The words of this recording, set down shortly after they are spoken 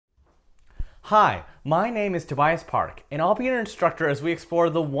Hi, my name is Tobias Park, and I'll be your instructor as we explore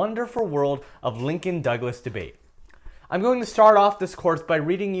the wonderful world of Lincoln-Douglas debate. I'm going to start off this course by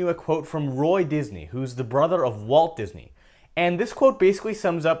reading you a quote from Roy Disney, who's the brother of Walt Disney. And this quote basically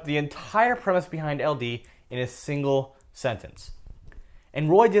sums up the entire premise behind LD in a single sentence. And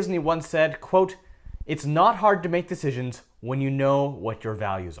Roy Disney once said, quote, "It's not hard to make decisions when you know what your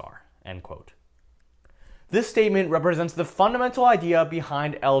values are," end quote. This statement represents the fundamental idea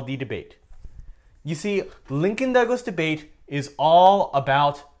behind LD debate. You see, Lincoln-Douglas debate is all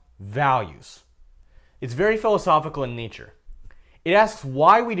about values. It's very philosophical in nature. It asks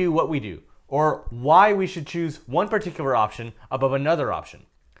why we do what we do, or why we should choose one particular option above another option.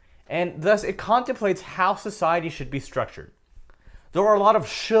 And thus, it contemplates how society should be structured. There are a lot of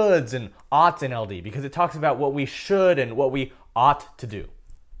shoulds and oughts in LD because it talks about what we should and what we ought to do.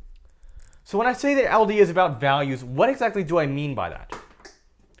 So when I say that LD is about values, what exactly do I mean by that?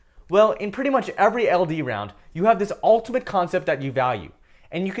 Well, in pretty much every LD round, you have this ultimate concept that you value,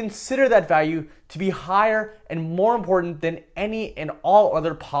 and you consider that value to be higher and more important than any and all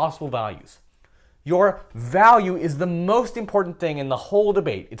other possible values. Your value is the most important thing in the whole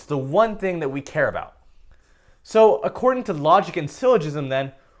debate. It's the one thing that we care about. So, according to logic and syllogism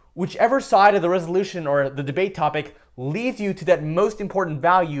then, whichever side of the resolution or the debate topic leads you to that most important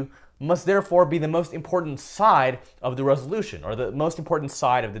value must therefore be the most important side of the resolution, or the most important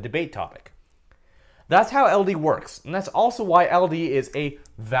side of the debate topic. That's how LD works, and that's also why LD is a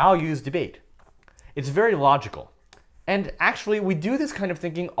values debate. It's very logical. And actually, we do this kind of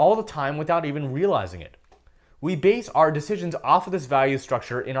thinking all the time without even realizing it. We base our decisions off of this value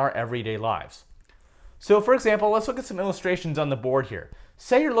structure in our everyday lives. So for example, let's look at some illustrations on the board here.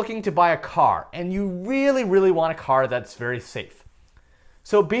 Say you're looking to buy a car, and you really want a car that's very safe.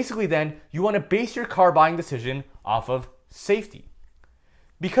 So basically then, you want to base your car buying decision off of safety.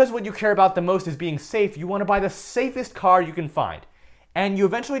 Because what you care about the most is being safe, you want to buy the safest car you can find. And you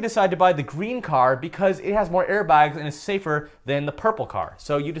eventually decide to buy the green car because it has more airbags and is safer than the purple car.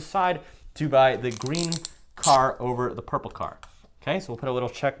 So you decide to buy the green car over the purple car. Okay, so we'll put a little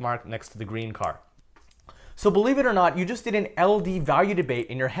check mark next to the green car. So believe it or not, you just did an LD value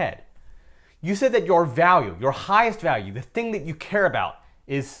debate in your head. You said that your value, your highest value, the thing that you care about,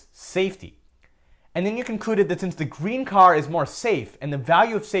 is safety. And then you concluded that since the green car is more safe and the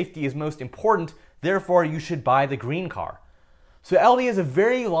value of safety is most important, therefore you should buy the green car. So LD is a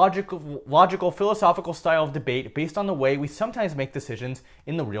very logical philosophical style of debate based on the way we sometimes make decisions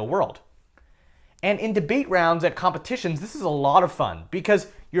in the real world. And in debate rounds at competitions, this is a lot of fun because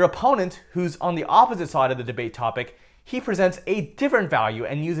your opponent, who's on the opposite side of the debate topic, he presents a different value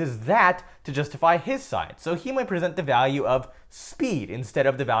and uses that to justify his side. So he might present the value of speed instead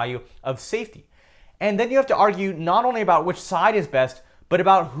of the value of safety. And then you have to argue not only about which side is best, but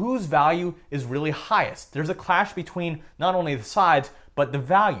about whose value is really highest. There's a clash between not only the sides, but the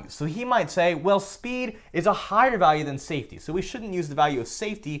values. So he might say, well, speed is a higher value than safety. So we shouldn't use the value of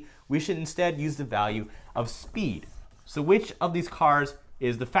safety. We should instead use the value of speed. So which of these cars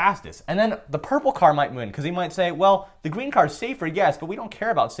is the fastest? And then the purple car might win because he might say, well, the green car is safer, yes, but we don't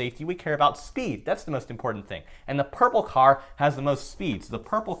care about safety, we care about speed. That's the most important thing. And the purple car has the most speed. So the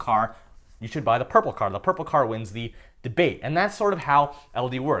purple car, you should buy the purple car. The purple car wins the debate. And that's sort of how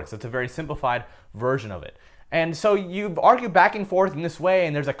LD works. It's a very simplified version of it. And so you argue back and forth in this way,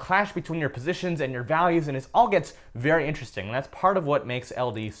 and there's a clash between your positions and your values, and it all gets very interesting. And that's part of what makes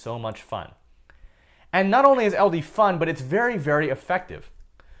LD so much fun. And not only is LD fun, but it's very effective.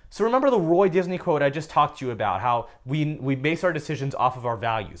 So remember the Roy Disney quote I just talked to you about, how we base our decisions off of our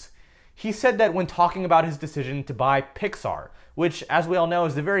values. He said that when talking about his decision to buy PIXAR, which, as we all know,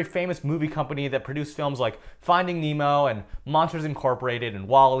 is the very famous movie company that produced films like Finding Nemo and Monsters Incorporated and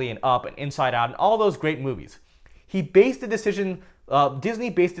WALL-E and Up and Inside Out and all those great movies. He based the decision, Disney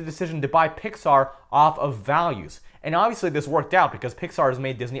based the decision to buy PIXAR off of values. And obviously this worked out because PIXAR has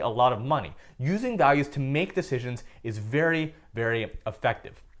made Disney a lot of money. Using values to make decisions is very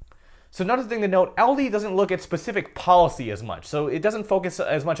effective. So another thing to note, LD doesn't look at specific policy as much. So it doesn't focus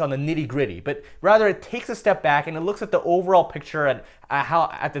as much on the nitty-gritty, but rather it takes a step back and it looks at the overall picture and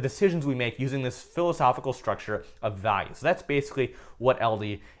at the decisions we make using this philosophical structure of values. So that's basically what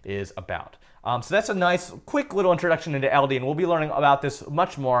LD is about. So that's a nice, quick little introduction into LD, and we'll be learning about this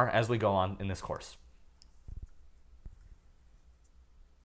much more as we go on in this course.